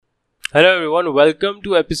Hello everyone, welcome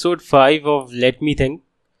to episode 5 of let me think.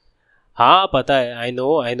 हाँ पता है, आई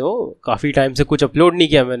नो काफ़ी टाइम से कुछ अपलोड नहीं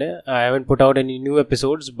किया मैंने। I haven't put out any new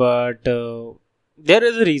episodes but there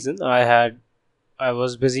is a reason. I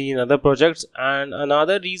was busy in other projects and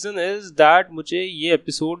another reason is that मुझे ये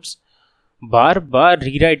एपिसोड्स बार बार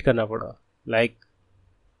रीराइट करना पड़ा। Like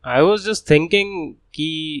I was just thinking कि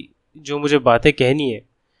जो मुझे बातें कहनी है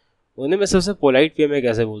उन्हें मैं सबसे पोलाइट वे में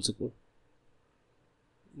कैसे बोल सकूँ।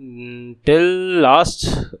 Till last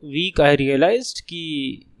week I realised कि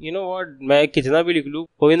यू नो व्हाट, मैं कितना भी लिख लूँ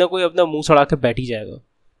कोई ना कोई अपना मुंह सड़ा के बैठ ही जाएगा।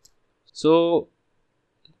 So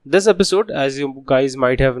this episode, as you guys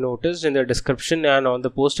might have noticed in the description and on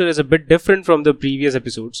the poster, is a bit different from the previous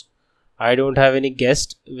episodes. I don't have any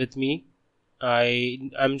guest with me.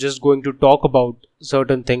 I'm just going to talk about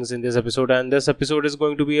certain things in this episode, and this episode is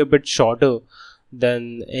going to be a bit shorter than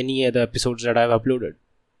any other episodes that I've uploaded.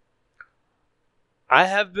 I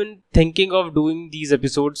have been thinking of doing these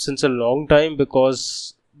episodes since a long time because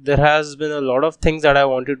there has been a lot of things that I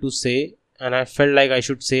wanted to say and I felt like I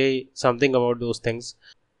should say something about those things.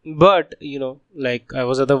 But, like I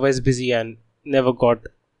was otherwise busy and never got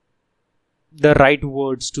the right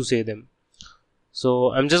words to say them. So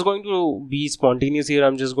I'm just going to be spontaneous here.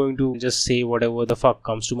 I'm just going to just say whatever the fuck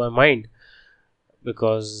comes to my mind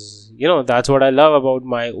because, that's what I love about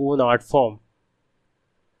my own art form.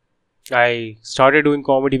 I started doing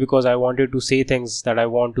comedy because I wanted to say things that I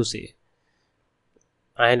want to say.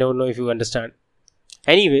 I don't know if you understand.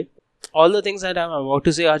 Anyway, all the things that I'm about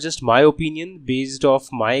to say are just my opinion based off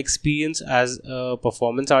my experience as a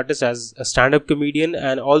performance artist, as a stand-up comedian,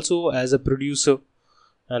 and also as a producer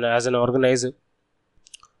and as an organizer.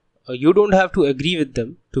 You don't have to agree with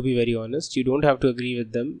them, to be very honest. You don't have to agree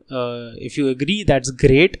with them. If you agree, that's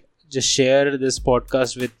great. Just share this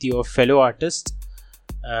podcast with your fellow artists.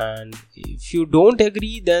 And if you don't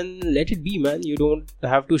agree, then let it be, man. You don't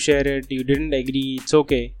have to share it. You didn't agree, it's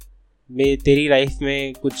okay. तेरी life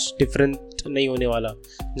में कुछ different नहीं होने वाला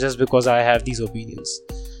just because I have these opinions.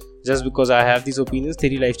 Just because I have these opinions,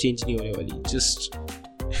 तेरी life change नहीं होने वाली.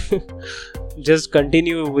 Just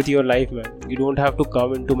continue with your life, man. You don't have to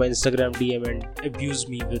come into my Instagram DM and abuse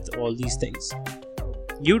me with all these things.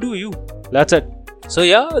 You do you. That's it.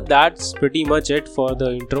 So yeah, that's pretty much it for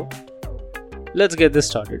the intro. Let's get this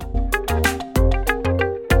started.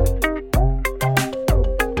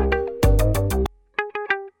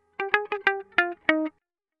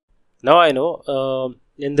 Now I know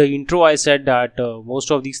in the intro I said that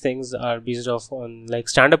most of these things are based off on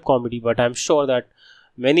like stand-up comedy, but I'm sure that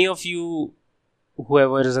many of you,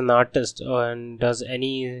 whoever is an artist and does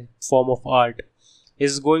any form of art,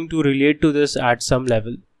 is going to relate to this at some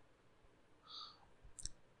level.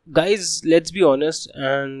 Guys, let's be honest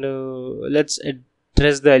and let's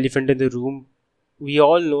address the elephant in the room. We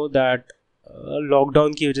all know that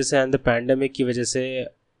lockdown की वजह से and the pandemic की वजह से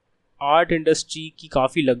art industry की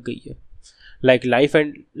काफ़ी लग गई है.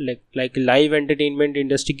 लाइक लाइव एंटरटेनमेंट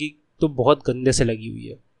इंडस्ट्री की तो बहुत गंदे से लगी हुई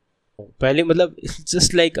है. पहले मतलब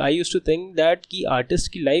just like I used to think that कि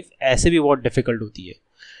आर्टिस्ट की लाइफ ऐसे भी बहुत डिफ़िकल्ट होती है.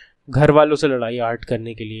 घर वालों से लड़ाई आर्ट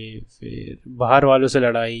करने के लिए, फिर बाहर वालों से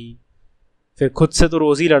लड़ाई, फिर खुद से तो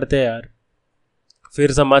रोज़ ही लड़ते हैं यार.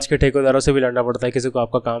 फिर समाज के ठेकेदारों से भी लड़ना पड़ता है. किसी को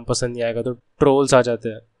आपका काम पसंद नहीं आएगा तो ट्रोल्स आ जाते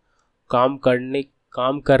हैं. काम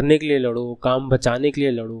करने के लिए लड़ो, काम बचाने के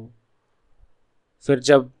लिए लड़ो. फिर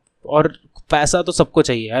जब और पैसा तो सबको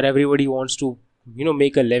चाहिए यार. Everybody wants to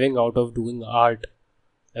make a living out of doing art.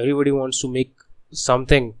 Everybody wants to make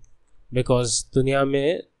something because दुनिया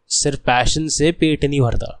में सिर्फ पैशन से पेट नहीं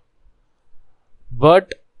भरता.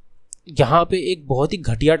 बट यहाँ पे एक बहुत ही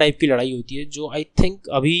घटिया टाइप की लड़ाई होती है जो आई थिंक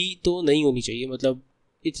अभी तो नहीं होनी चाहिए. मतलब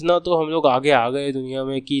इतना तो हम लोग आगे आ गए दुनिया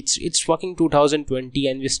में कि it's fucking 2020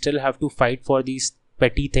 and we still have to fight for these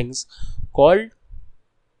petty things called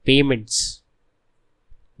payments.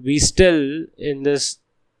 We still in this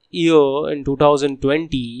year in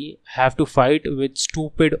 2020 have to fight with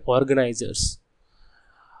stupid organizers.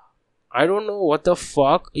 I don't know what the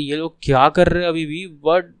fuck ये लोग क्या कर रहे हैं अभी भी,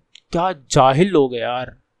 but क्या जाहिल लोग हैं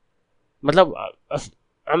यार. मतलब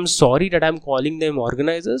I'm sorry that I'm calling them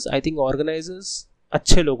organizers. I think organizers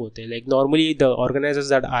अच्छे लोग होते हैं. Like normally the organizers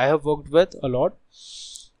that I have worked with a lot,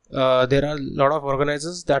 there are a lot of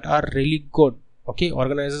organizers that are really good. Okay,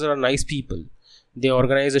 organizers are nice people. They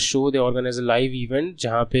organize a show, they organize a live event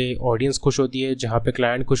जहाँ पे audience खुश होती है, जहाँ पे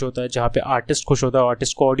client खुश होता है, जहाँ पे artist खुश होता है,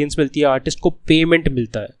 artist को audience मिलती है, artist को payment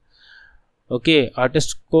मिलता है. Okay,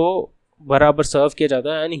 artist को बराबर serve किया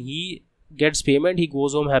जाता है and he gets payment, he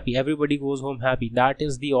goes home happy, everybody goes home happy. That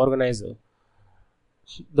is the organizer.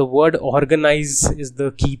 The word organize is the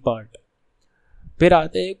key part. फिर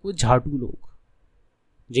आते हैं कुछ झाटू लोग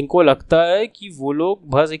जिनको लगता है कि वो लोग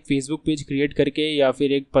बस एक फेसबुक पेज क्रिएट करके या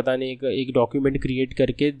फिर एक पता नहीं एक डॉक्यूमेंट क्रिएट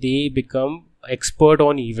करके they become expert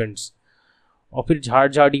on events, और फिर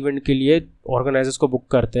झाड़ झाड़ इवेंट के लिए ऑर्गेनाइजर्स को बुक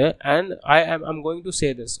करते हैं. And I am going to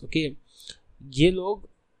से दिस, ओके, ये लोग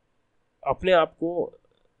अपने आप को,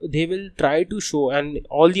 they will try to show, and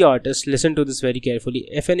all the artists listen to this very carefully.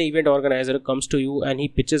 If an event organizer comes to you and he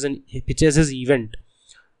pitches his event,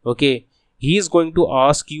 okay, he is going to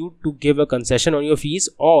ask you to give a concession on your fees,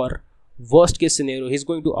 or worst case scenario he's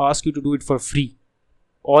going to ask you to do it for free.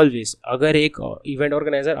 Always, अगर एक event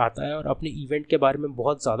organiser आता है और अपने event के बारे में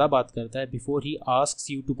बहुत ज़्यादा बात करता है before he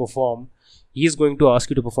asks you to perform, he is going to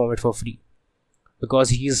ask you to perform it for free. Because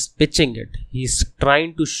he is pitching it, he is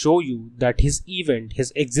trying to show you that his event,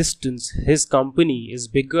 his existence, his company is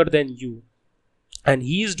bigger than you, and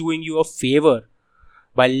he is doing you a favor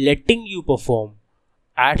by letting you perform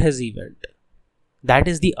at his event.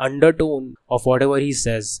 That is the undertone of whatever he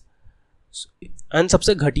says. And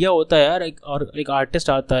सबसे घटिया होता है यार, एक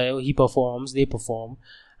artist आता है, he performs, they perform,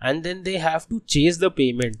 and then they have to chase the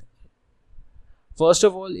payment. First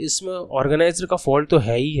of all इसमें organizer का फॉल्ट तो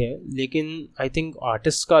है ही है, लेकिन आई थिंक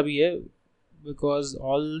आर्टिस्ट का भी है, because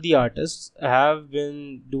all the artist have been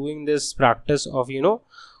doing this practice of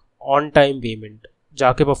on time payment.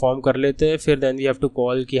 जाके परफॉर्म कर लेते हैं, फिर then we have to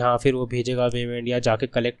call कि हाँ फिर वो भेजेगा पेमेंट, या जाके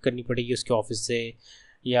कलेक्ट करनी पड़ेगी उसके ऑफिस से,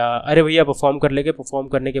 या अरे भैया परफॉर्म कर लेंगे, परफॉर्म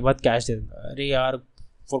करने के बाद कैश दे देना. अरे यार,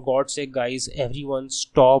 for God sake guys, everyone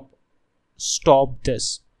stop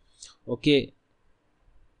this, okay.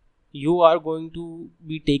 You are going to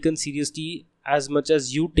be taken seriously as much as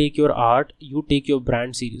you take your art, you take your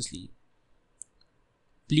brand seriously.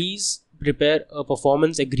 Please prepare a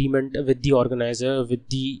performance agreement with the organizer, with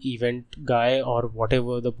the event guy, or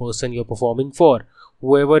whatever the person you're performing for.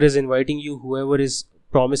 Whoever is inviting you, whoever is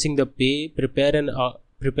promising the pay,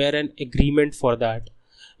 prepare an agreement for that.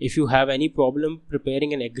 If you have any problem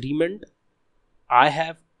preparing an agreement, I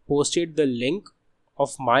have posted the link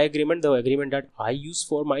of my agreement, the agreement that I use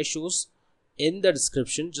for my shows, in the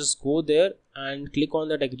description. Just go there and click on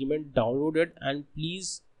that agreement, download it, and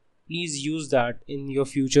please use that in your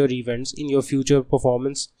future events, in your future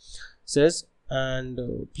performances, and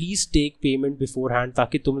please take payment beforehand,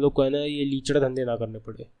 ताकि तुम लोग को है ना ये लीचड़ धंधे ना करने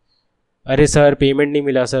पड़े. अरे सर पेमेंट नहीं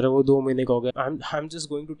मिला सर, वो 2 महीने का हो गया. I'm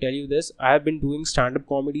just going to tell you this. I have been doing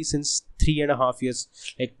stand-up comedy since 3.5 years,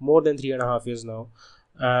 like more than 3.5 years now.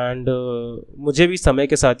 And मुझे भी समय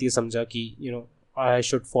के साथ ये समझा कि I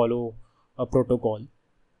should follow a protocol,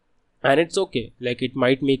 and it's okay. Like it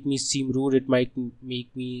might make me seem rude, it might make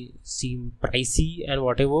me seem pricey and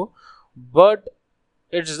what ever, but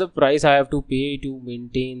it's the price I have to pay to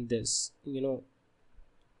maintain this. You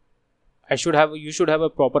should have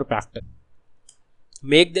a proper practice.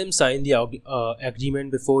 Make them sign the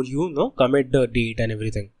agreement before you commit the date and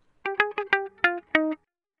everything.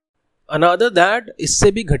 Another that, इससे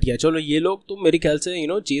भी घटिया, चलो ये लोग तो मेरे ख्याल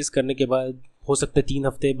से चेज करने के बाद हो सकता है 3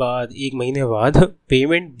 हफ्ते बाद, 1 महीने बाद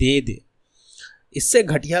पेमेंट दे. इससे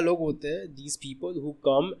घटिया लोग होते हैं these people who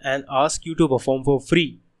come and ask you to perform for free.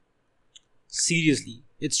 Seriously,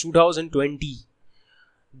 it's 2020,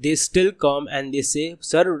 they still come and they say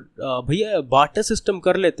sir भैया बार्टर सिस्टम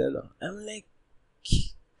कर लेते हैं ना. I am like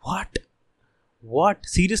what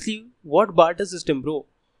seriously, what barter system bro?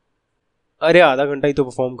 अरे आधा घंटा ही तो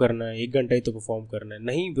perform करना है, 1 घंटा ही तो परफॉर्म करना है.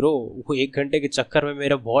 नहीं ब्रो, वो 1 घंटे के चक्कर में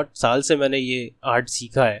मेरा बहुत साल से मैंने ये आर्ट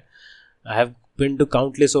सीखा है. I have been to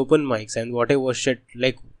countless open mics and what ever shit,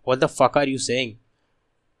 like what the fuck are you saying?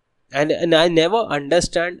 And I never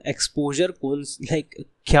understand exposure कौन, लाइक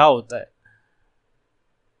क्या होता है.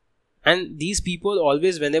 And these people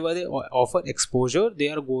always whenever they offer exposure, they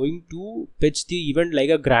are going to pitch the event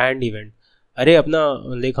like a grand event. अरे अपना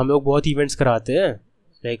like हम लोग बहुत events कराते हैं,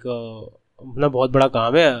 लाइक अपना बहुत बड़ा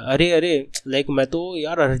काम है. अरे लाइक मैं तो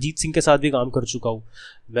यार अरिजीत सिंह के साथ भी काम कर चुका हूँ,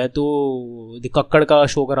 मैं तो कक्कड़ का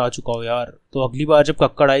शो करा चुका हूँ यार, तो अगली बार जब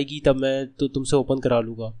कक्कड़ आएगी तब मैं तो तुमसे ओपन करा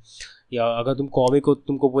लूँगा. या अगर तुम कॉमिक हो,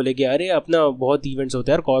 तुमको बोलेगे अरे अपना बहुत इवेंट्स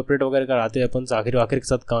होते हैं यार, कॉर्पोरेट वगैरह कराते हैं अपन, आखिर के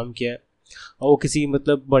साथ काम किया है. और वो किसी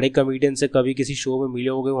मतलब बड़े कॉमेडियन से कभी किसी शो में मिले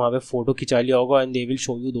होगे, वहाँ पे फ़ोटो खिंचा लिया होगा, and they will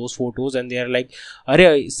show you those photos and they are like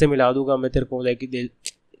अरे इससे मिला दूंगा मैं तेरे को, like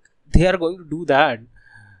they are going to do that.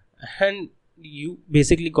 And you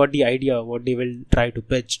basically got the idea what they will try to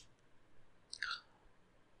pitch,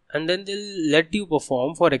 and then they'll let you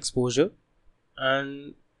perform for exposure,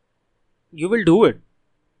 and you will do it.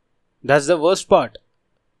 That's the worst part.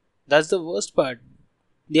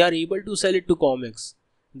 They are able to sell it to comics,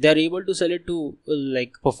 they are able to sell it to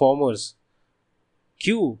like performers.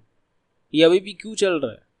 क्यों ये अभी भी क्यों चल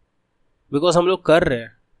रहा है? Because हम लोग कर रहे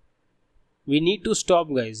हैं. We need to stop,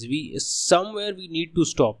 guys. We need to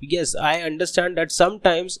stop. Yes, I understand that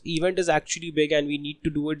sometimes event is actually big and we need to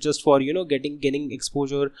do it just for getting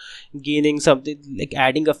exposure, gaining something, like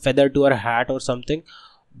adding a feather to our hat or something.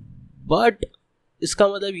 But इसका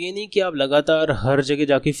मतलब ये नहीं कि आप लगातार हर जगह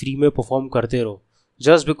जाके free में परफॉर्म करते रहो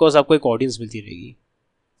जस्ट बिकॉज आपको एक ऑडियंस मिलती रहेगी.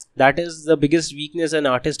 That is the biggest weakness an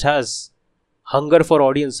artist has. Hunger for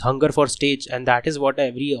audience, hunger for stage, and that is what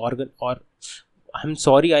every organ or I'm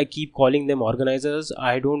sorry, I keep calling them organizers.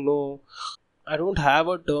 I don't know. I don't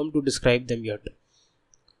have a term to describe them yet.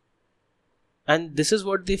 And this is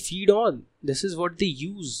what they feed on. This is what they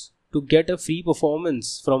use to get a free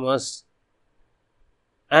performance from us.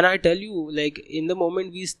 And I tell you, like in the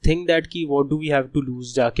moment we think that ki what do we have to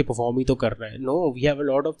lose? जाके perform ही तो करना है. No, we have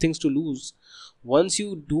a lot of things to lose. Once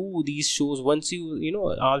you do these shows, once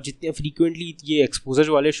आप जितने frequently ये exposure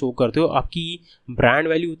वाले show करते हो, आपकी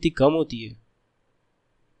brand value उतनी कम होती है.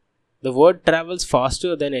 The word travels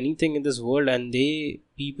faster than anything in this world, and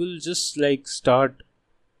people just like start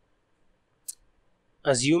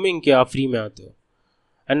assuming कि आप free में आते हो.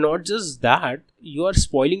 And not just that, you are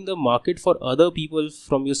spoiling the market for other people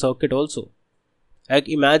from your circuit also. Like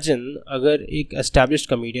imagine अगर एक established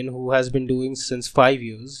comedian who has been doing since 5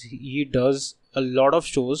 years, he does a lot of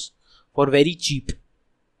shows for very cheap.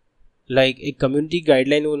 Like एक community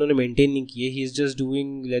guideline उन्होंने maintain नहीं की है. He is just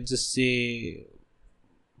doing, let's just say,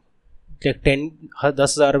 like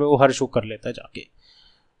 10,000 में वो हर show कर लेता है जाके.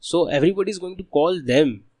 So everybody is going to call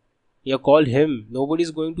them. या call him. Nobody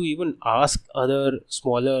is going to even ask other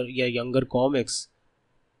smaller या younger comics.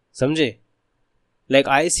 समझे? Like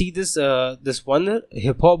I see this one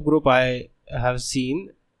hip hop group I have seen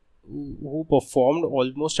who performed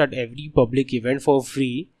almost at every public event for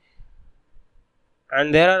free,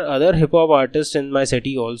 and there are other hip hop artists in my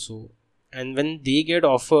city also, and when they get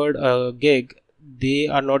offered a gig they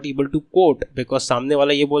are not able to quote because सामने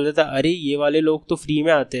वाला ये बोल देता अरे ये वाले लोग तो फ्री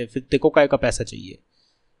में आते हैं फिर तेको काय का पैसा चाहिए.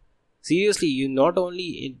 Seriously, you're not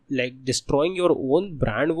only like destroying your own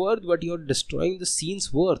brand worth, but you're destroying the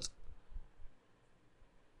scene's worth.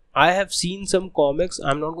 I have seen some comics,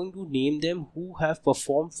 I'm not going to name them, who have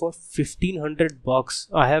performed for $1,500.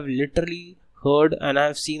 I have literally heard and I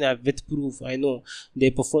have seen that with proof. I know they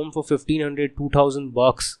perform for $1,500,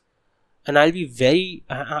 $2,000. And I'll be very,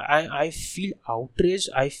 I feel outraged,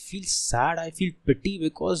 I feel sad, I feel pity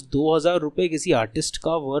because 2,000 रुपये किसी artist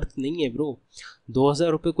का worth नहीं है bro.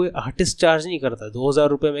 2,000 रुपये कोई artist charge नहीं करता. 2,000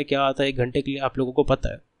 रुपये में क्या आता है 1 घंटे के लिए आप लोगों को पता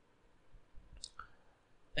है.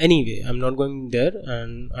 Anyway, I'm not going there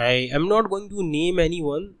and I am not going to name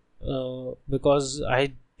anyone because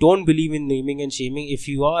I don't believe in naming and shaming. If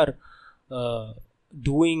you are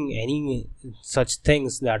doing any such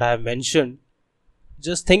things that I have mentioned,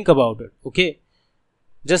 just think about it, okay?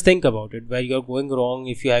 Just think about it, where you're going wrong,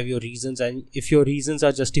 if you have your reasons and if your reasons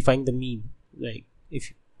are justifying the mean.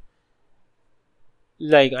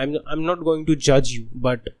 Like I'm not going to judge you,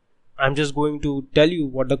 but I'm just going to tell you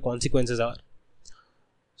what the consequences are.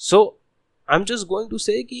 So I'm just going to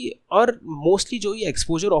say कि और mostly जो ये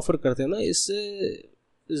exposure offer करते हैं ना, इससे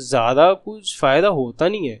ज़्यादा कुछ फ़ायदा होता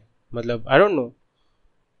नहीं है. मतलब I don't know.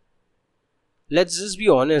 Let's just be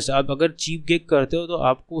honest, आप अगर cheap gig करते हो तो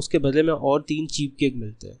आपको उसके बदले में और 3 cheap gig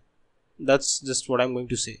मिलते हैं. That's just what I'm going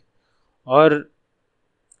to say. और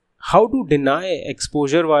how to deny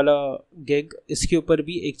exposure वाला gig, इसके ऊपर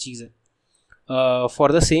भी एक चीज़ है. For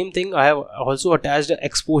the same thing, I have also attached an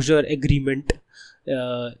exposure agreement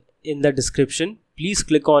in the description. Please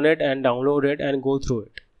click on it and download it and go through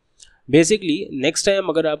it. Basically, next time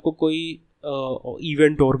अगर आपको कोई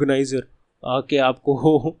event organizer आके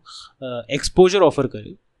आपको exposure offer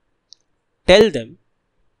करे, tell them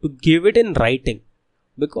to give it in writing,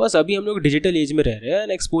 because अभी हम लोग digital age में रह रहे हैं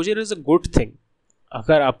and exposure is a good thing.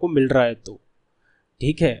 अगर आपको मिल रहा है तो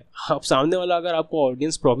ठीक है. आप सामने वाला अगर आपको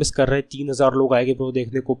ऑडियंस प्रॉमिस कर रहे हैं 3,000 लोग आएंगे प्रो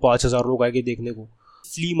देखने को, 5,000 लोग आएंगे देखने को,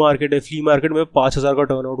 फ्ली मार्केट है, फ्ली मार्केट में 5,000 का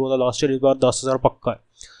टर्न आउट हुआ था लास्ट ईयर, इस बार 10,000 पक्का है.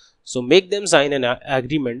 So make them sign an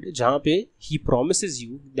agreement जहाँ पे ही promises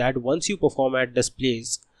you that once you perform at this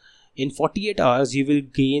place in 48 hours you will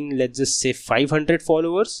gain, let's just say, 500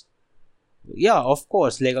 followers. Yeah, of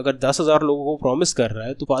course, like अगर 10,000 लोगों को प्रॉमिस कर रहा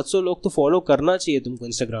है तो 500 लोग तो फॉलो करना चाहिए तुमको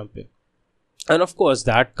इंस्टाग्राम पे. And of course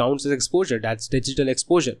that counts as exposure, that's digital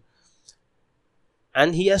exposure.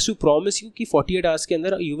 And he has to promise you कि 48 hours के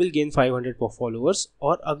अंदर you will gain 500 followers.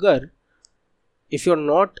 और अगर if you're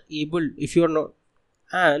not able, if you're not,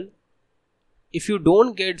 and if you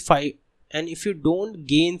don't get if you don't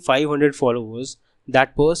gain 500 followers,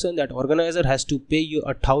 that person, that organizer has to pay you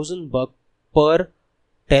 $1,000 per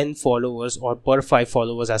 10 followers or per 5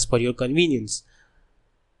 followers as per your convenience.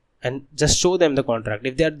 and just show them the contract.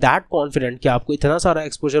 If they are that confident कि आपको इतना सारा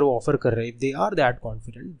exposure वो offer कर रहे हैं, if they are that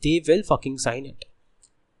confident, they will fucking sign it.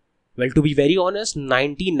 Well, to be very honest,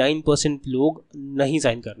 99% लोग नहीं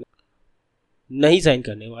sign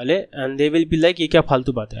करने वाले, and they will be like ये क्या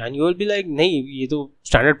फालतू बात है, and you will be like नहीं ये तो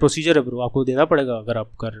standard procedure है bro, आपको देना पड़ेगा अगर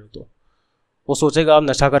आप कर रहे हो तो. वो सोचेगा आप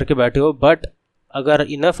नशा करके बैठे हो. बट अगर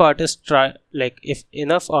enough artists try, like if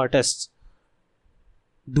enough artists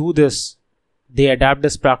do this, they adapt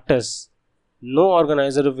this practice, no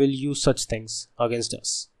organizer will use such things against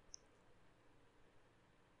us.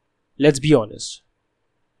 Let's be honest,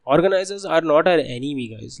 organizers are not our enemy,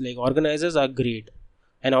 guys. Like, organizers are great.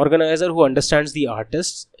 An organizer who understands the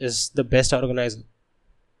artists is the best organizer,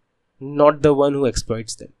 not the one who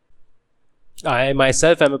exploits them. I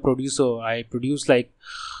myself am a producer. I produce like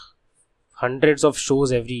hundreds of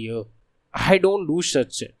shows every year. I don't do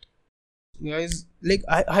such shit, guys. Like,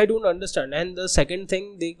 I don't understand. And the second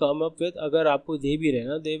thing they come up with, अगर आपको दे भी रहे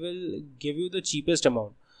ना, they will give you the cheapest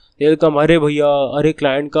amount. They will come, अरे भैया, अरे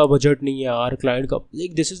client का budget नहीं है यार, client का.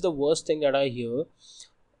 Like, this is the worst thing that I hear.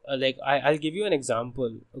 Like, I'll give you an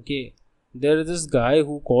example. Okay, there is this guy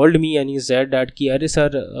who called me and he said that कि अरे sir,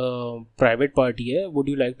 private party है, would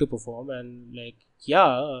you like to perform? And like,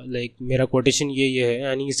 yeah, like मेरा quotation ये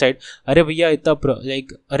है. And he said अरे भैया इतना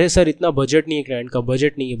like अरे सर इतना बजट नहीं है, क्लाइंट का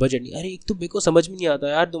बजट नहीं है. अरे एक तो मेरे को समझ में नहीं आता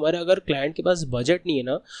यार, तुम्हारे अगर क्लाइंट के पास बजट नहीं है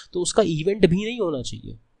ना, तो उसका इवेंट भी नहीं होना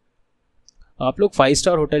चाहिए. आप लोग 5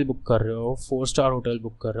 स्टार होटल बुक कर रहे हो, 4 स्टार होटल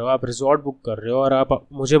बुक कर रहे हो, आप रिजॉर्ट बुक कर रहे हो, और आप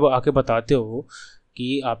मुझे आके बताते हो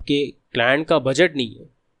कि आपके क्लाइंट का बजट नहीं है.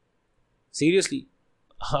 सीरियसली,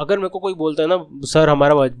 अगर मेरे को कोई बोलता है ना सर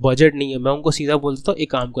हमारा बजट नहीं है, मैं उनको सीधा बोलता हूँ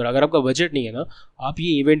एक काम करो, अगर आपका बजट नहीं है ना, आप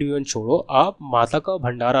ये इवेंट छोड़ो, आप माता का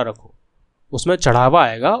भंडारा रखो, उसमें चढ़ावा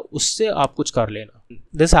आएगा, उससे आप कुछ कर लेना.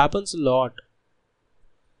 This happens lot,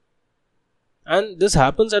 and this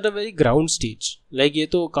happens at a very ground stage. Like ये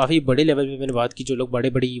तो काफ़ी बड़े लेवल पे मैंने बात की, जो लोग बड़े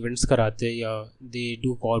बड़े इवेंट्स कराते हैं या they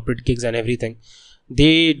do corporate gigs and everything,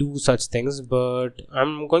 they do such things. But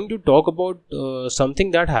I'm going to talk about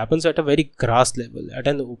something that happens at a very grass level, at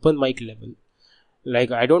an open mic level.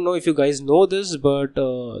 Like, I don't know if you guys know this, but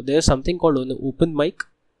there's something called an open mic.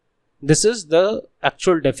 This is the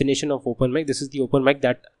actual definition of open mic. This is the open mic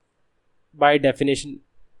that by definition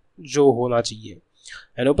जो होना चाहिए.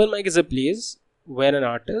 An open mic is a place where an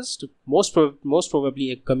artist, most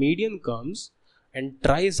probably a comedian, comes and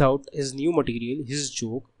tries out his new material, his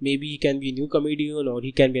joke. Maybe he can be a new comedian or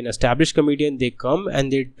he can be an established comedian. They come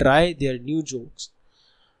and they try their new jokes,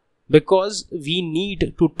 because we need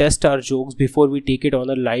to test our jokes before we take it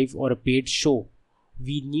on a live or a paid show.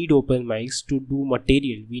 We need open mics to do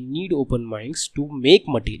material. We need open mics to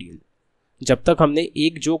make material. जब तक हमने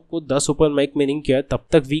एक joke को 10 open mic में नहीं किया, तब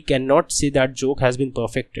तक we cannot say that joke has been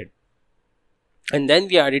perfected. And then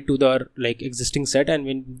we add it to the like existing set, and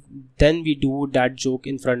then we do that joke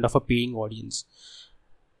in front of a paying audience.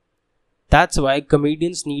 That's why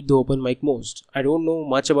comedians need the open mic most. I don't know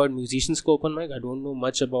much about musicians का open mic. I don't know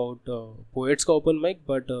much about poets का open mic.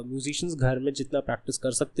 But musicians घर में जितना practice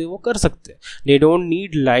कर सकते हैं वो कर सकते हैं. They don't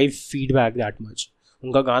need live feedback that much.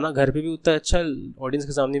 उनका गाना घर पे भी उतना अच्छा, audience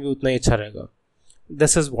के सामने भी उतना ही अच्छा रहेगा.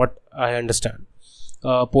 This is what I understand.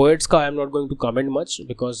 Poets ka I'm not going to comment much,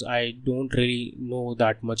 because I don't really know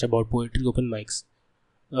that much about poetry open mics.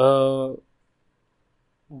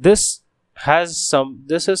 This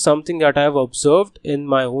is something that I have observed in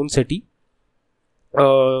my own city.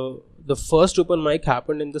 The first open mic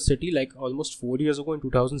happened in the city like almost 4 years ago in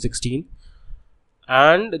 2016,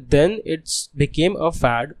 and then it's became a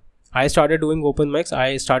fad. I started doing open mics.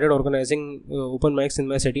 I started organizing open mics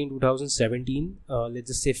in my city in 2017, let's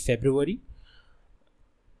just say February.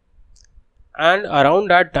 And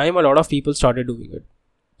around that time a lot of people started doing it.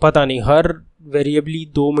 पता नहीं, हर वेरिएबली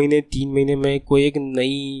 2 महीने 3 महीने में कोई एक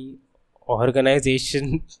नई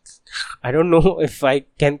organization, I don't know if I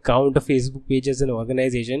can count a Facebook page as an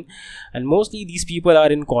organization, and mostly these people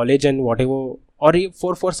are in college and whatever, और ये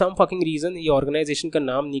for some fucking reason ये ऑर्गेनाइजेशन का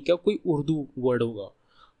नाम नहीं, क्या कोई उर्दू वर्ड होगा,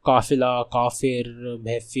 काफिला, काफिर,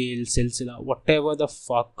 महफिल, सिलसिला, whatever the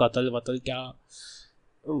fuck, कतल वतल, क्या,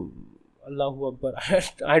 Allahu Akbar,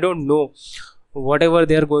 I don't know, whatever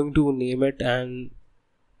they are going to name it, and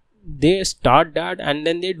they start that and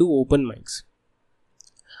then they do open mics.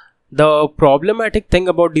 The problematic thing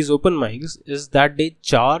about these open mics is that they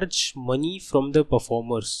charge money from the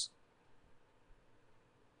performers.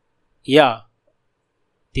 Yeah,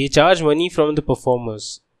 they charge money from the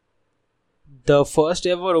performers. The first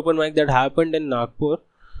ever open mic that happened in Nagpur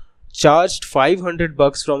charged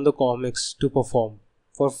 $500 from the comics to perform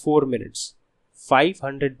for 4 minutes.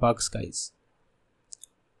 $500, guys.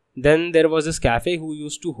 Then there was this cafe who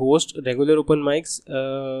used to host regular open mics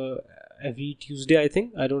every Tuesday, I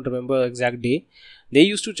think. I don't remember the exact day. They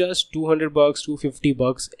used to charge $200,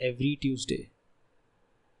 $250 every Tuesday.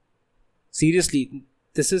 Seriously,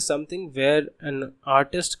 this is something where an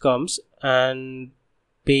artist comes and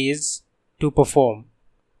pays to perform.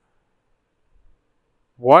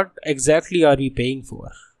 What exactly are we paying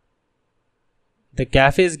for? The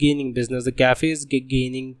cafe is gaining business, the cafe is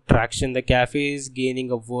gaining traction, the cafe is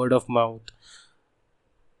gaining a word of mouth.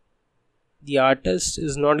 The artist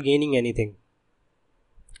is not gaining anything.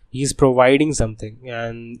 He is providing something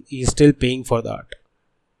and he is still paying for that.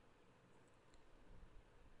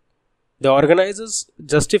 The organizers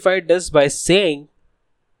justified this by saying,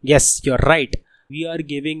 yes, you're right. We are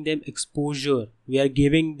giving them exposure. We are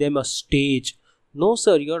giving them a stage. No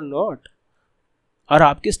sir, you're not. और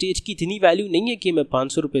आपके stage की इतनी value नहीं है कि मैं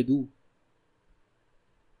 500 रुपए दूँ.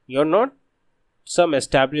 You're not some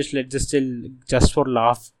established, let's just for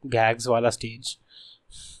laugh gags wala stage.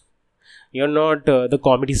 You're not the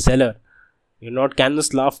comedy seller. You're not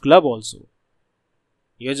Canvas Laugh Club also.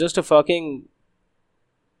 You're just a fucking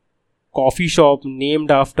coffee shop named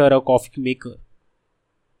after a coffee maker.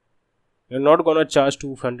 You're not gonna charge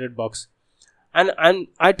 $200. And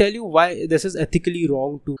I tell you why this is ethically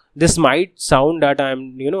wrong too. This might sound that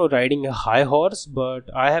I'm riding a high horse, but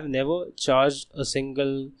I have never charged a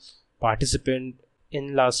single participant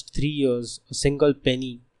in last 3 years a single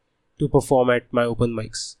penny to perform at my open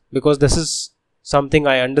mics, because this is something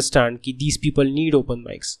I understand ki these people need open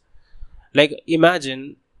mics. Like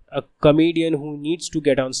imagine a comedian who needs to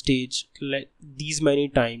get on stage like these many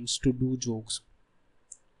times to do jokes.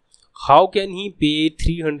 How can he pay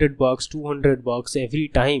 $300, $200 every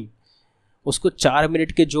time? उसको 4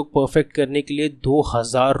 minute के joke perfect करने के लिए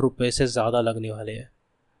 2000 रुपए से ज़्यादा लगने वाले हैं.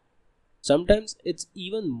 Sometimes it's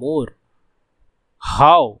even more.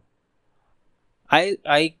 How?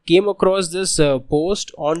 I came across this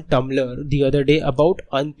post on Tumblr the other day about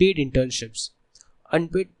unpaid internships.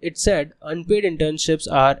 It said unpaid internships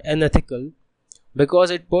are unethical because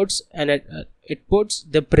it puts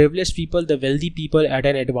the privileged people, the wealthy people, at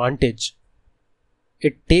an advantage.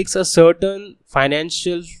 It takes a certain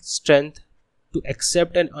financial strength to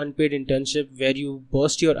accept an unpaid internship where you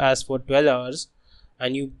burst your ass for 12 hours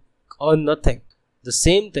and you earn nothing. The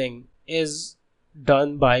same thing is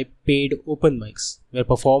done by paid open mics where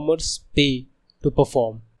performers pay to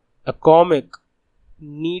perform. A comic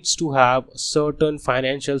needs to have a certain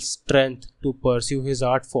financial strength to pursue his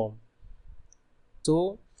art form.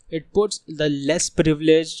 So it puts the less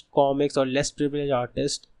privileged comics or less privileged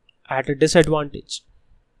artists at a disadvantage.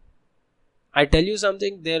 I tell you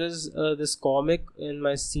something, there is this comic in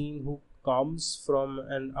my scene who comes from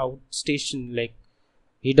an outstation, like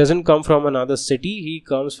he doesn't come from another city, he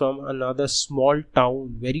comes from another small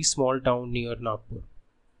town, very small town near Nagpur.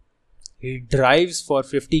 He drives for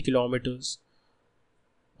 50 kilometers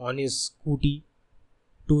on his scooty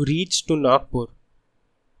to reach to Nagpur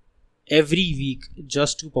every week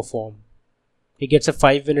just to perform. He gets a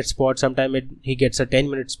 5-minute spot, sometimes he gets a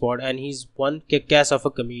 10-minute spot, and he's one kick-ass of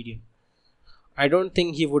a comedian. I don't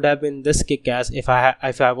think he would have been this kick-ass if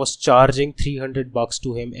I was charging $300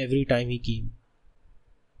 to him every time he came.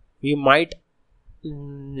 We might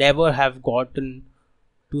never have gotten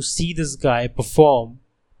to see this guy perform.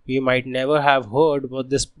 We might never have heard what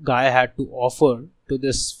this guy had to offer to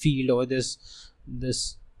this field or this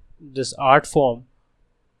art form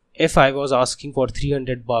if I was asking for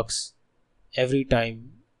 $300 every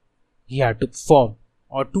time he had to perform,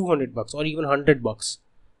 or $200 or even $100.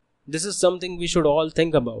 This is something we should all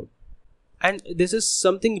think about. And this is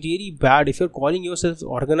something really bad. If you're calling yourself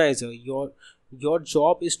organizer, your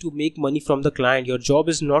job is to make money from the client. Your job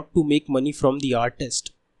is not to make money from the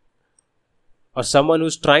artist or someone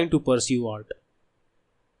who's trying to pursue art.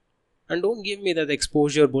 And don't give me that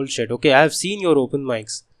exposure bullshit. Okay, I have seen your open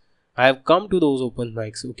mics. I have come to those open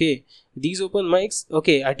mics. Okay, these open mics.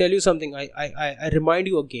 Okay, I tell you something. I remind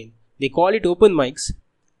you again. They call it open mics.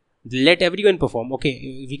 Let everyone perform.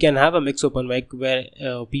 Okay, we can have a mix open mic where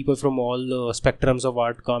people from all spectrums of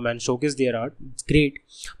art come and showcase their art. It's great.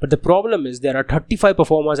 But the problem is there are 35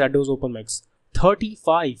 performers at those open mics.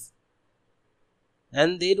 35.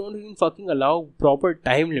 And they don't even fucking allow proper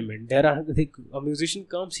time limit. A musician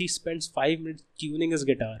comes, he spends 5 minutes tuning his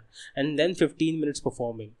guitar and then 15 minutes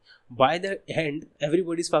performing. By the end,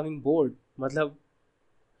 everybody's fucking bored.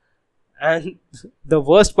 And the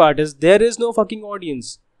worst part is there is no fucking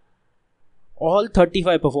audience. All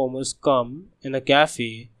 35 performers come in a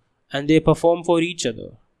cafe and they perform for each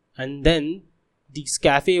other. And then these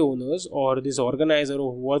cafe owners or this organizer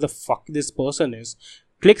or whoever the fuck this person is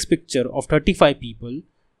clicks picture of 35 people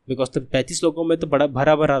because तो 35 लोगों में तो बड़ा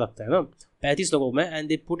भरा भरा लगता है ना, 35 लोगों में, and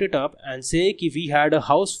they put it up and say कि we had a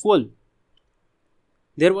house full.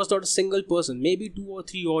 There was not a single person, maybe 2 or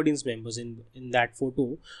 3 audience members in that photo,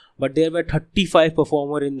 but there were 35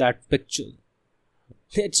 performer in that picture.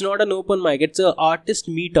 It's not an open mic, it's a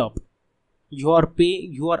artist meetup.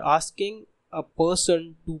 You are asking a person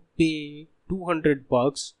to pay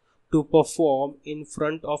 $200 to perform in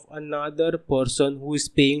front of another person who is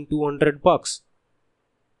paying $200.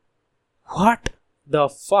 What the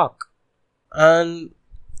fuck? And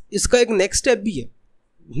इसका एक next step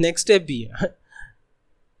भी है.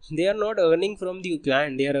 They are not earning from the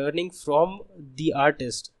client, they are earning from the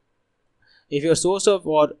artist. If your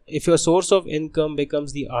source of income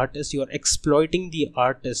becomes the artist, you are exploiting the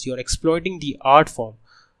artist, you are exploiting the art form.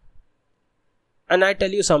 And I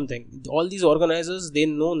tell you something, all these organizers, they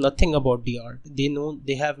know nothing about the art.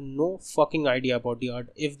 They have no fucking idea about the art.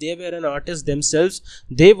 If they were an artist themselves,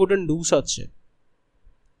 they wouldn't do such shit.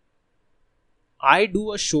 I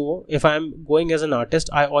do a show, if I'm going as an artist,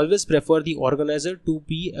 I always prefer the organizer to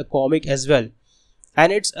be a comic as well.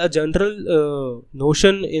 And it's a general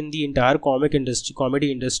notion in the entire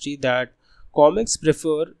comedy industry, that comics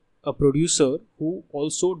prefer a producer who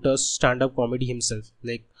also does stand-up comedy himself.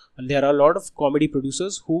 Like, there are a lot of comedy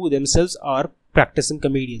producers who themselves are practicing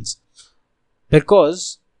comedians,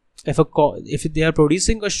 because if they are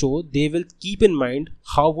producing a show, they will keep in mind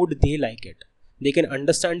how would they like it. They can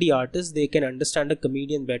understand the artist, they can understand the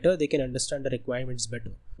comedian better, they can understand the requirements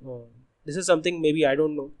better. This is something maybe, I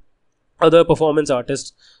don't know, other performance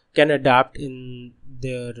artists can adapt in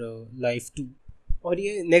their life too. और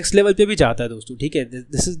ये next level पे भी जाता है दोस्तों, ठीक है.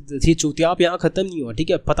 ये चूतियाप यहाँ ख़त्म नहीं हुआ, ठीक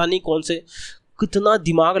है. पता नहीं कौन से कितना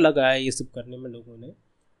दिमाग लगाया है ये सब करने में लोगों ने.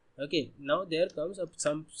 Okay, now there comes up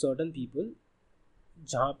some certain people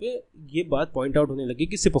जहाँ पे ये बात पॉइंट आउट होने लगी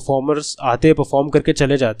कि सिर्फ परफॉर्मर्स आते, परफॉर्म करके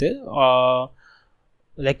चले जाते.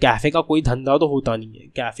 लाइक कैफ़े का कोई धंधा तो होता नहीं है,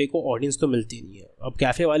 कैफ़े को ऑडियंस तो मिलती नहीं है. अब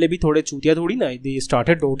कैफ़े वाले भी थोड़े चूतिया थोड़ी ना, they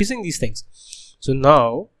started noticing these things. So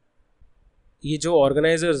now ये जो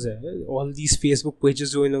ऑर्गेनाइजर्स है, ऑल दीज फेसबुक पेजेस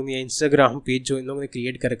जो इन लोगों ने, इंस्टाग्राम पेज जो इन लोगों ने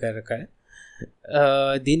क्रिएट कर रखा है,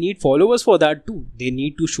 they need followers for that too. They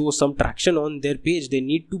need to show some traction on their page. They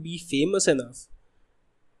need to be famous enough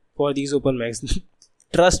for these open mics.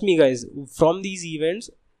 Trust me guys, from these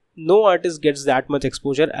events no artist gets that much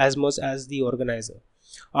exposure as much as the organizer.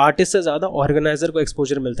 Artist से ज़्यादा organiser को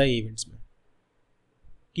exposure मिलता है events में,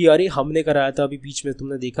 कि अरे हमने कराया था अभी बीच में,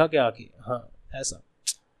 तुमने देखा क्या आके. हाँ, ऐसा.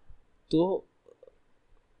 तो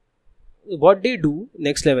what they do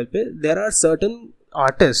next level पे, there are certain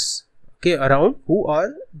artists okay around who are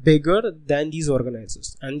bigger than these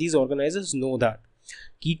organizers, and these organizers know that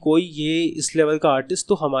कि कोई ये इस लेवल का आर्टिस्ट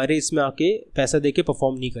तो हमारे इसमें आके पैसा देके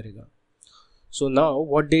परफॉर्म नहीं करेगा. So now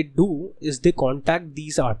what they do is they contact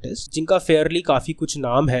these artist जिनका फेयरली काफ़ी कुछ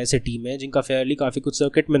नाम है सिटी में, जिनका फेयरली काफ़ी कुछ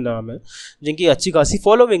सर्किट में नाम है, जिनकी अच्छी खासी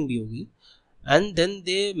फॉलोइंग भी होगी. And then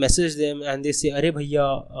they message them and they से, अरे भैया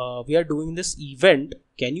we are doing this event,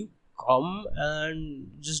 can you come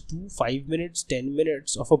and just do 5 minutes 10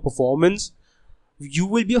 minutes of a performance. You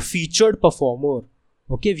will be a featured performer,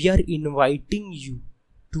 okay, we are inviting you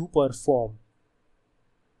to perform.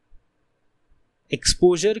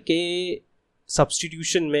 exposure के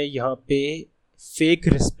substitution में यहाँ पे fake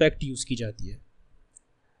respect use की जाती है.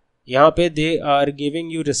 यहाँ पे they are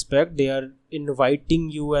giving you respect, they are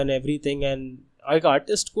inviting you and everything, and एक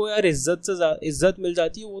आर्टिस्ट को यार इज्जत मिल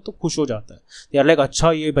जाती है, वो तो खुश हो जाता है यार, लाइक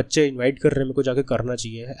अच्छा ये बच्चे इनवाइट कर रहे हैं, मेरे को जाके करना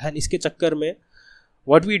चाहिए. एंड इसके चक्कर में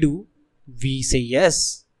what we do, we say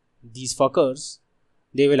yes, these fuckers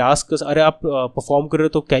they will ask us, अरे आप परफॉर्म कर रहे हो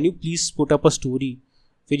तो can you please put up a story.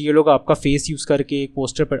 फिर ये लोग आपका फेस यूज़ करके एक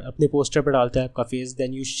पोस्टर पर, अपने पोस्टर पर डालते हैं आपका face,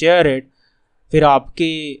 then you share it. फिर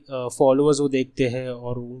आपके फॉलोअर्स वो देखते हैं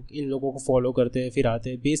और इन लोगों को फॉलो करते हैं, फिर आते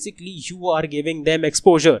हैं. Basically you are giving them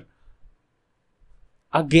exposure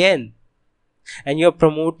again, and you're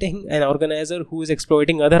promoting an organizer who is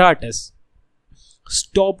exploiting other artists.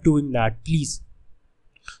 Stop doing that please.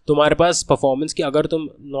 तुम्हारे पास परफॉर्मेंस की अगर तुम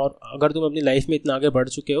अपनी लाइफ में इतना आगे बढ़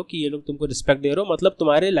चुके हो कि ये लोग तुमको रिस्पेक्ट दे रहे हो, मतलब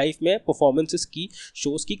तुम्हारे लाइफ में परफॉर्मेंसेस की,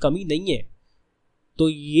 शोज़ की कमी नहीं है, तो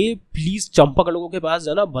ये प्लीज़ चंपक लोगों के पास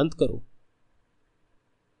जाना बंद करो.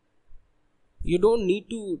 You don't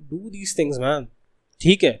need to do these things man.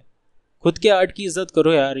 ठीक है, खुद के आर्ट की इज्जत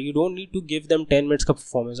करो यार. You don't need to give them 10 minutes का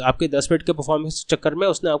परफॉर्मेंस. आपके 10 मिनट के परफॉर्मेंस के चक्कर में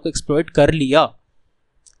उसने आपको एक्सप्लॉइट कर लिया.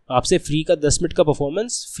 आपसे फ्री का 10 मिनट का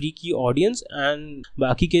परफॉर्मेंस, फ्री की ऑडियंस, एंड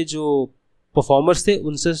बाकी के जो परफॉर्मर्स थे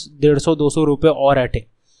उनसे 150-200 रुपये और ऐठे.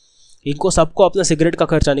 इनको सबको अपना सिगरेट का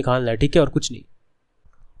खर्चा निकालना है, ठीक है, और कुछ नहीं.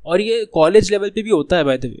 और ये कॉलेज लेवल पे भी होता है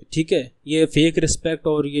बाय द वे, ठीक है। ये फेक रिस्पेक्ट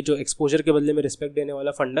और ये जो एक्सपोजर के बदले में रिस्पेक्ट देने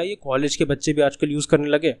वाला फंडा, ये कॉलेज के बच्चे भी आजकल यूज़ करने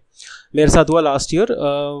लगे। मेरे साथ हुआ लास्ट ईयर।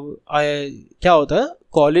 क्या होता है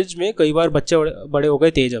कॉलेज में, कई बार बच्चे बड़े हो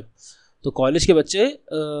गए तेज अब, तो कॉलेज के बच्चे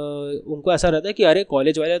उनको ऐसा रहता है कि अरे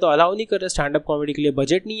कॉलेज वाले तो अलाउ नहीं कर रहे स्टैंड अप कॉमेडी के लिए,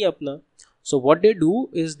 बजट नहीं है अपना। So what they do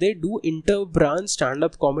is they do inter branch stand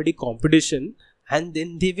up comedy competition and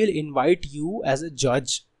then they will invite you as a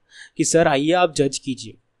जज कि सर आइए आप जज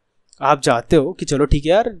कीजिए। आप जाते हो कि चलो ठीक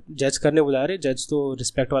है यार, जज करने बुला रहे, जज तो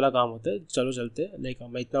रिस्पेक्ट वाला काम होता है, चलो चलते हैं, लाइक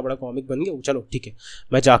मैं इतना बड़ा कॉमिक बन गया, चलो ठीक है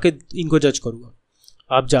मैं जाके इनको जज करूँगा।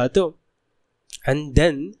 आप जाते हो एंड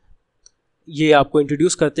देन ये आपको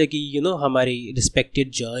इंट्रोड्यूस करते हैं कि यू नो हमारी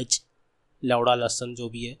रिस्पेक्टेड जज लौड़ा लसन जो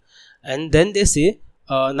भी है, एंड देन दे से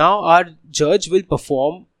नाउ आवर जज will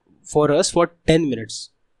perform for us for 10 minutes.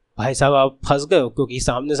 भाई साहब आप फंस गए हो, क्योंकि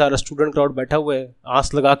सामने सारा स्टूडेंट क्राउड बैठा हुआ है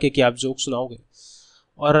आस लगा के कि आप जोक सुनाओगे,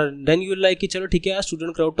 और देन यू लाइक कि चलो ठीक है यार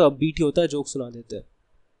स्टूडेंट क्राउड तो अपबीट ही होता है, जोक सुना देते हैं।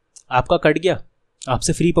 आपका कट गया,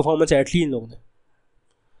 आपसे फ्री परफॉर्मेंस ऐट ली इन लोगों ने।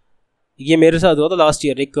 ये मेरे साथ हुआ था लास्ट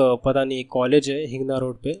ईयर। एक पता नहीं एक कॉलेज है हिंगना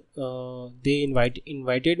रोड पे, दे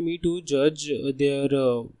इन्वाइटेड मी टू जज there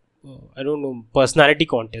I don't know personality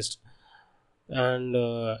contest,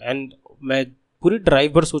 and मैं पूरी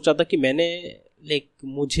ड्राइव पर सोचा था कि मैंने लाइक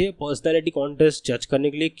मुझे पर्सनालिटी कॉन्टेस्ट जज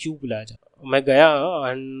करने के लिए क्यों बुलाया जाए। मैं गया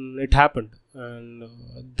and it happened, and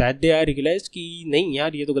that day I realise कि नहीं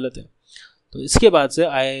यार ये तो गलत है। तो इसके बाद से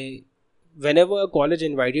whenever a college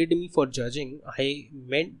invited me for judging, I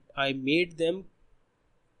made them,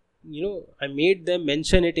 I made them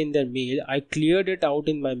mention it in their mail. I cleared it out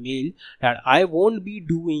in my mail that I won't be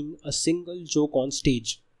doing a single joke on stage.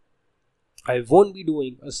 I won't be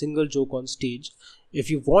doing a single joke on stage. If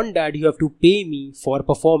you want that, you have to pay me for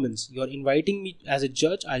performance. You're inviting me as a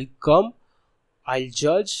judge. I'll come. I'll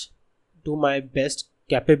judge to my best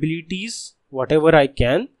capabilities, whatever I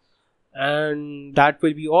can. And that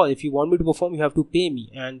will be all. If you want me to perform, you have to pay me.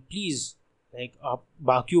 And please, like आप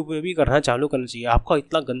बाकियों पे भी करना चालू करना चाहिए। आपका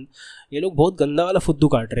इतना ये लोग बहुत गंदा वाला फुद्दू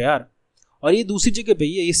काट रहे हैं यार। और ये दूसरी जगह पे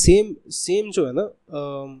ये सेम जो है ना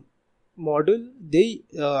model, they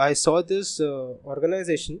I saw this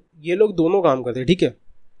organization, ये लोग दोनों काम करते हैं, ठीक है।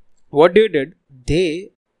 What they did,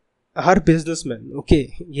 they are businessman, okay.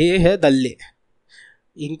 ये है दल्ले,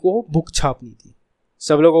 इनको बुक छापनी थी।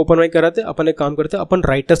 सब लोग ओपन माइक कराते, अपन एक काम करते, अपन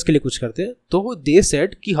राइटर्स के लिए कुछ करते हैं। तो दे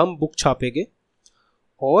सेड कि हम बुक छापेंगे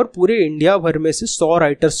और पूरे इंडिया भर में से 100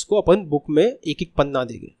 राइटर्स को अपन बुक में एक एक पन्ना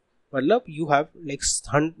देंगे। मतलब यू हैव लाइक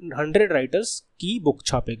 100 राइटर्स की बुक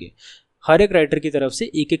छापेंगे, हर एक राइटर की तरफ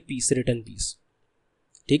से एक एक पीस, रिटर्न पीस,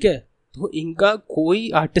 ठीक है। तो इनका कोई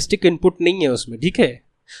आर्टिस्टिक इनपुट नहीं है उसमें, ठीक है।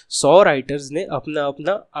 100 राइटर्स ने अपना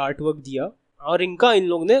अपना आर्ट वर्क दिया और इन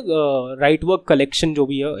लोगों ने राइट वर्क कलेक्शन जो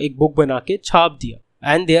भी है एक बुक बना के छाप दिया,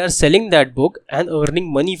 and they are selling that book and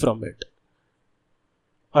earning money from it.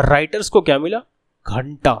 और राइटर्स को क्या मिला?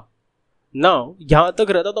 घंटा। नाउ यहाँ तक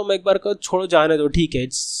रहता तो मैं एक बार का छोड़ो जाने दो, ठीक है,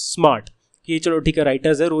 इट्स स्मार्ट कि चलो ठीक है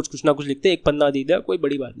राइटर्स है, रोज कुछ ना कुछ लिखते, एक पन्ना दे दिया, कोई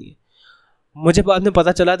बड़ी बात नहीं है। मुझे बाद में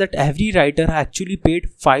पता चला that every writer actually paid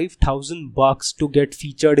 $5,000 to get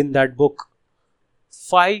featured in that book.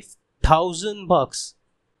 $5,000।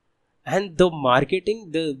 And the marketing,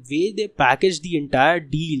 the way they package the entire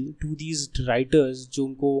deal to these writers,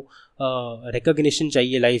 जिनको recognition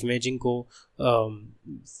चाहिए लाइफ में, जिनको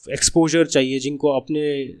exposure चाहिए, जिनको अपने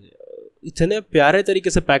इतने प्यारे तरीके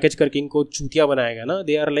से पैकेज करके इनको चूतिया बनाएगा ना,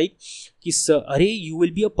 दे आर लाइक कि अरे you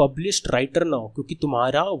will be a published writer now, क्योंकि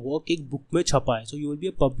तुम्हारा वर्क एक बुक में छपा है, so you will be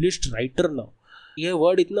a published writer now. ये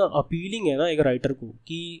वर्ड इतना अपीलिंग है ना एक राइटर को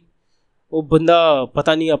कि वो बंदा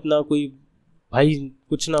पता नहीं अपना कोई भाई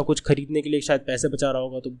कुछ ना कुछ खरीदने के लिए शायद पैसे बचा रहा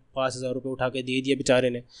होगा, तो 5,000 रुपये उठा के दे दिया बेचारे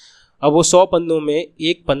ने। अब वो 100 पन्नों में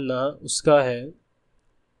एक पन्ना उसका है।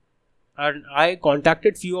 And I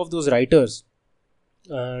contacted few of those writers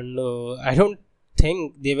and I don't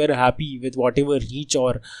think they were happy with what ever reach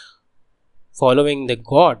और following they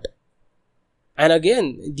got. And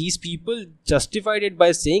again these people justified it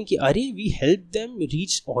by saying कि अरे we help them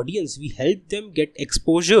reach audience, we help them get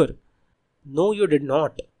exposure. No you did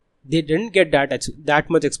not. They didn't get that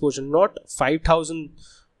much exposure, not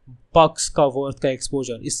 $5,000 का worth का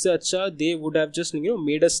exposure। इससे अच्छा they would have just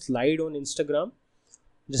made a slide on Instagram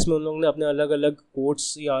जिसमें उन लोगों ने अपने अलग अलग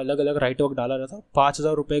कोट्स या अलग अलग राइट वर्क डाला रहता।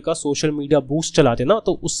 5,000 रुपये का सोशल मीडिया बूस्ट चलाते ना,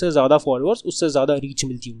 तो उससे ज़्यादा फॉलोअर्स, उससे ज़्यादा रीच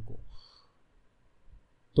मिलती उनको।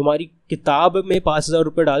 तुम्हारी किताब में 5,000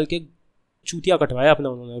 रुपये डाल के चूतिया कटवाया अपना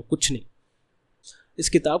उन्होंने, और कुछ नहीं। इस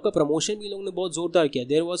किताब का प्रमोशन भी लोगों ने बहुत ज़ोरदार किया।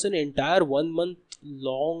 There was an entire 1 month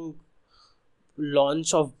long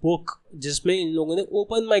launch of book जिसमें इन लोगों ने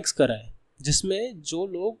ओपन माइक्स कराए, जिसमें जो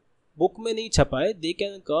लोग बुक में नहीं छपा है, दे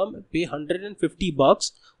कैन कम पे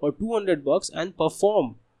 $150 और $200 एंड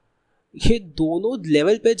परफॉर्म. ये दोनों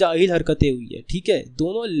लेवल पे जाहिल हरकतें हुई है, ठीक है,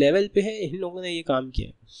 दोनों लेवल पे है इन लोगों ने ये काम किया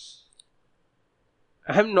है.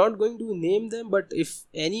 I am not going to name them, but if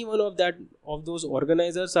any one of those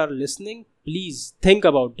organizers are listening, please think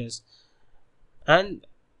about this. And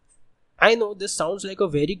I know this sounds like a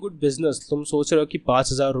very good business. तुम सोच रहे हो कि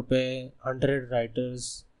 5,000 रुपये 100 राइटर्स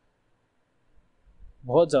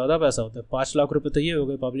बहुत ज़्यादा पैसा होता है. 5 लाख रुपए तो ये हो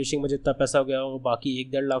गए, पब्लिशिंग में जितना पैसा हो गया हो, बाकी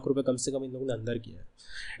 1-1.5 लाख रुपए कम से कम इन लोगों ने अंदर किया है.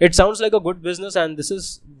 It sounds like a good business and this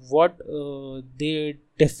is what they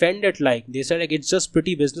defend it like. They said like it's just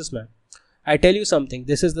pretty business man. I tell you something,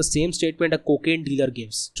 this is the same statement a cocaine dealer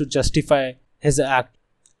gives to justify his act.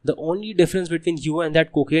 The only difference between you and that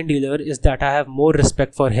cocaine dealer is that I have more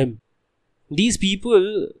respect for him. These people,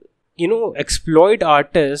 exploit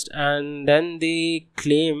artists and then they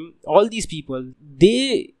claim, all these people,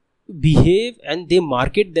 they behave and they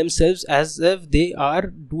market themselves as if they are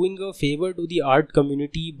doing a favor to the art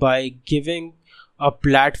community by giving a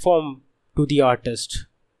platform to the artist.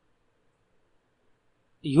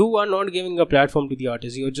 You are not giving a platform to the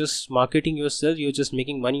artist. You're just marketing yourself. You're just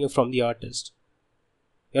making money from the artist.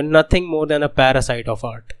 You're nothing more than a parasite of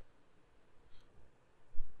art.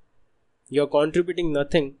 You're contributing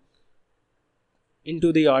nothing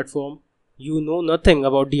into the art form. You know nothing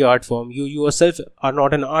about the art form. You yourself are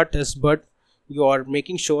not an artist, but you are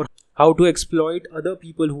making sure how to exploit other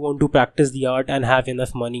people who want to practice the art and have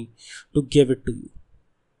enough money to give it to you.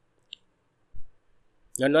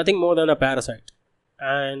 You're nothing more than a parasite.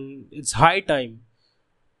 And it's high time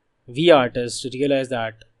we artists realize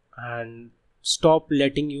that and stop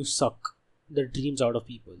letting you suck the dreams out of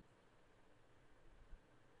people.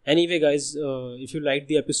 Anyway guys, if you liked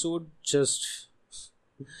the episode, just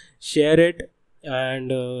share it,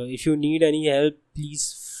 and if you need any help, please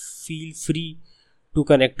feel free to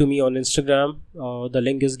connect to me on Instagram. The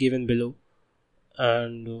link is given below,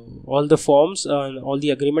 and all the forms and all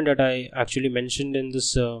the agreement that I actually mentioned in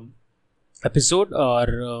this episode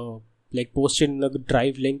are posted in the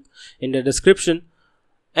drive link in the description.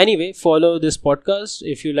 Anyway, follow this podcast.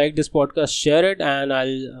 If you like this podcast, share it, and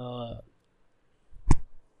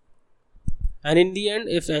and in the end,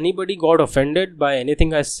 if anybody got offended by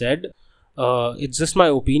anything I said, it's just my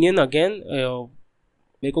opinion. Again,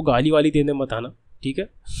 मेरे को गाली वाली देने मत आना, ठीक है?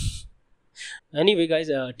 Anyway guys,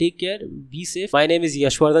 take care, be safe. My name is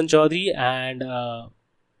Yashwardhan Chaudhary, and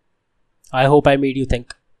I hope I made you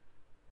think.